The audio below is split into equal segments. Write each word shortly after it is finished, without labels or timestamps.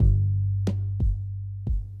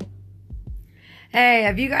Hey,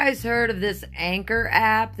 have you guys heard of this Anchor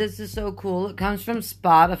app? This is so cool. It comes from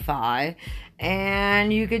Spotify,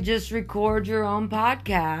 and you could just record your own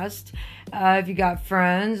podcast. If you got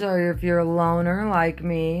friends or if you're a loner like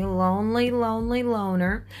me, lonely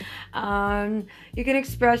loner, you can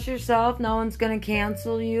express yourself. No one's going to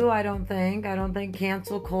cancel you, I don't think. I don't think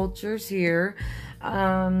cancel culture's here.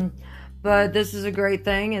 But this is a great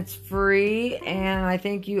thing. It's free, and I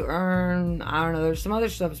think you earn, I don't know, there's some other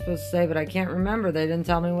stuff I'm supposed to say, but I can't remember. They didn't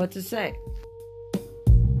tell me what to say.